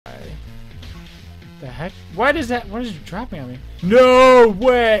The heck? What is that? What is you dropping on me? No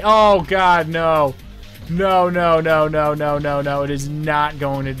way! Oh god, no. No, no, no, no, no, no, no. It is not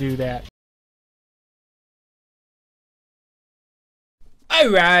going to do that.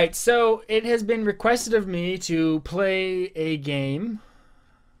 Alright, so it has been requested of me to play a game.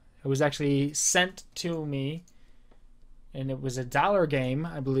 It was actually sent to me. And it was a $1 game,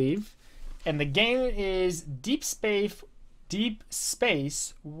 I believe. And the game is Deep Space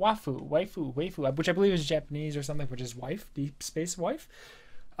Waifu, which I believe is Japanese or something, which is wife, Deep Space Wife.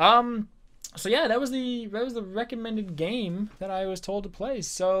 So yeah, that was the recommended game that I was told to play.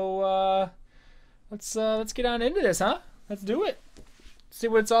 So let's get on into this, huh? Let's do it. See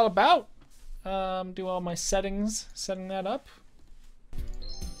what it's all about. Do all my settings, setting that up.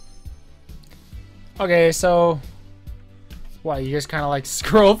 Okay, so what, you just kind of like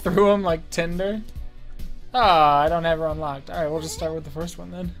scroll through them like Tinder? Ah, I don't have her unlocked. All right, we'll just start with the first one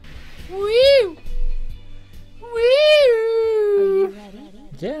then. Woo! Woo! Are you ready?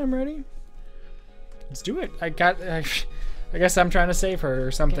 Yeah, I'm ready. Let's do it. I guess I'm trying to save her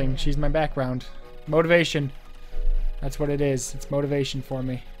or something. She's my background. Motivation. That's what it is. It's motivation for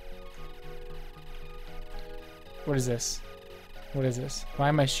me. What is this? What is this? Why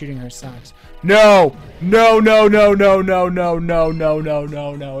am I shooting her socks? No! No, no, no, no, no, no, no, no, no,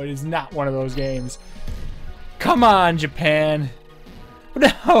 no, no. It is not one of those games. Come on, Japan.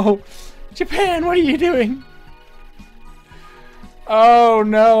 No! Japan, what are you doing? Oh,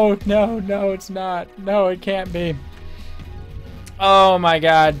 no, no, no, it's not. No, it can't be. Oh, my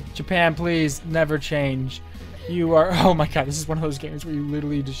God. Japan, please never change. You are... Oh, my God. This is one of those games where you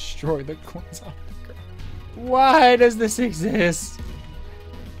literally destroy the coins off the ground. Why does this exist?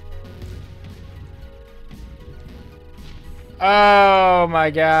 Oh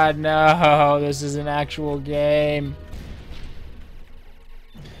my god, no, this is an actual game.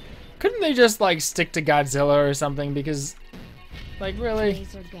 Couldn't they just like stick to Godzilla or something? Because, like, really?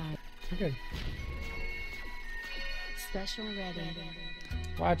 Good. Special ready.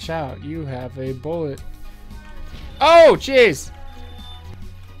 Watch out, you have a bullet. Oh, jeez!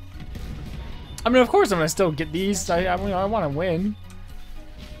 I mean, of course I'm gonna still get these. I want to win.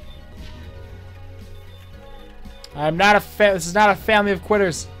 I'm not a this is not a family of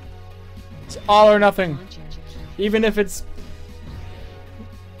quitters. It's all or nothing. Even if it's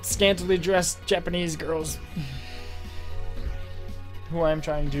scantily dressed Japanese girls who I'm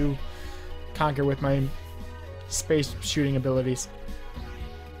trying to conquer with my space shooting abilities.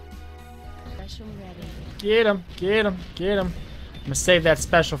 Get him, get him, get him. I'm gonna save that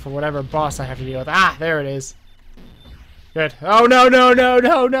special for whatever boss I have to deal with. Ah, there it is. Good. Oh no, no, no,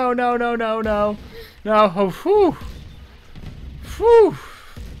 no, no, no, no, no, no. No, oh, whew. Whew.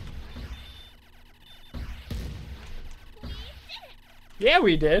 Yeah,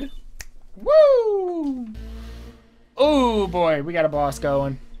 we did. Woo! Oh boy, we got a boss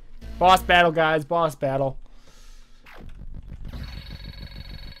going. Boss battle, guys, boss battle.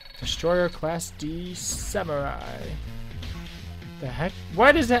 Destroyer Class D Samurai. The heck?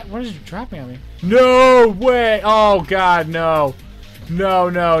 What is that? What is you dropping on me? No way! Oh god, no. No,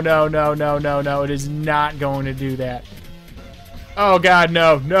 no, no, no, no, no, no. It is not going to do that. Oh god,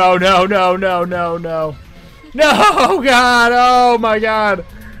 no. No, no, no, no, no, no. No, god! Oh my god!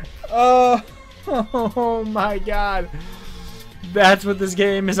 Oh, oh my god. That's what this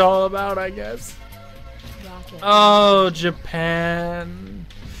game is all about, I guess. Oh, Japan.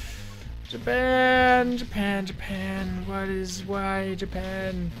 Japan, Japan, Japan. Why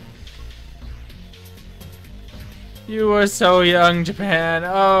Japan? You are so young, Japan.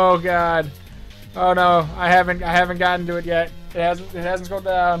 Oh god. Oh no, I haven't gotten to it yet. It hasn't scrolled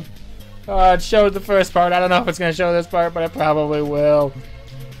down. Oh, it showed the first part. I don't know if it's gonna show this part, but it probably will.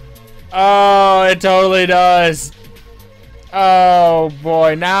 Oh, it totally does. Oh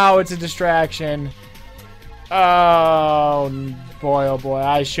boy, now it's a distraction. Oh boy,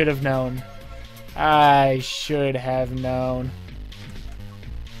 I should have known. I should have known.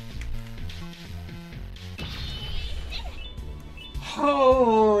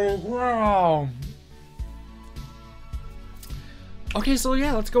 Holy wow. Okay, so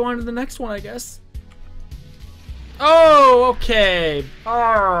yeah, let's go on to the next one, I guess. Oh, okay.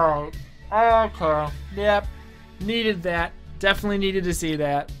 Oh, okay. Yep. Needed that. Definitely needed to see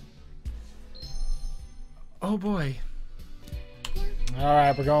that. Oh boy.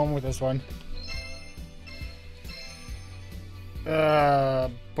 Alright, we're going with this one.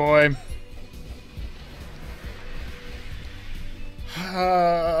 Boy.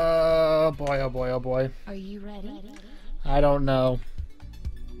 Oh boy, oh boy, oh boy. Are you ready? I don't know.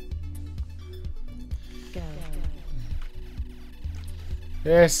 Go.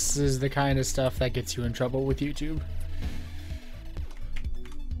 This is the kind of stuff that gets you in trouble with YouTube.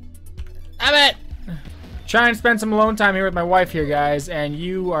 Damn it! Try and spend some alone time here with my wife here, guys, and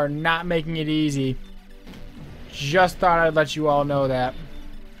you are not making it easy. Just thought I'd let you all know that.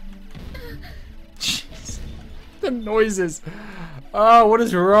 Jeez. The noises. Oh, what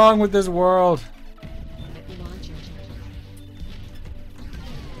is wrong with this world?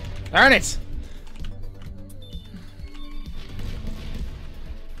 Darn it!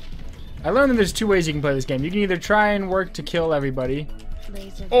 I learned that there's two ways you can play this game. You can either try and work to kill everybody,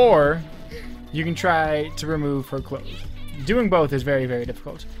 or you can try to remove her clothes. Doing both is very, very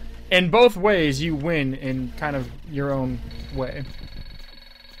difficult. In both ways, you win in kind of your own way.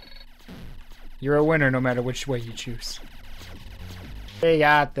 You're a winner no matter which way you choose. We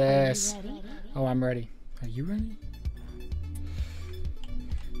got this. Oh, I'm ready. Are you ready?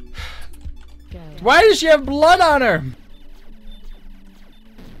 Go. Why does she have blood on her?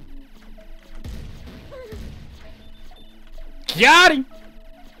 Got him!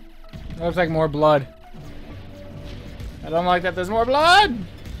 That looks like more blood. I don't like that there's more blood!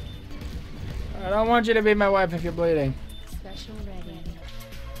 I don't want you to be my wife if you're bleeding. Special ready.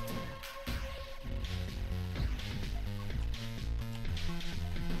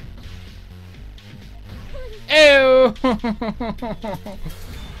 Ew!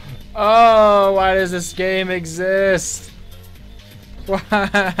 Oh, why does this game exist?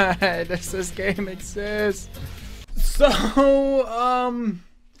 Why does this game exist? So,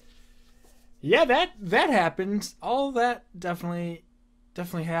 yeah, that happened. All that definitely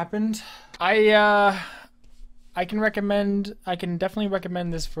happened. I can definitely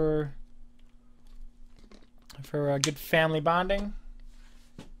recommend this for a good family bonding.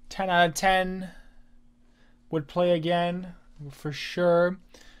 10 out of 10. Would play again for sure.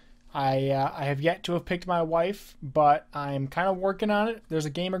 I have yet to have picked my wife, but I'm kind of working on it. There's a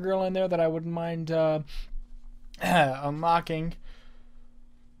gamer girl in there that I wouldn't mind unlocking.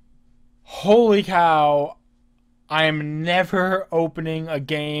 Holy cow. I am never opening a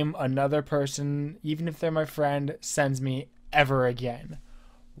game another person, even if they're my friend, sends me ever again.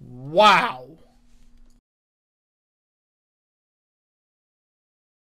 Wow.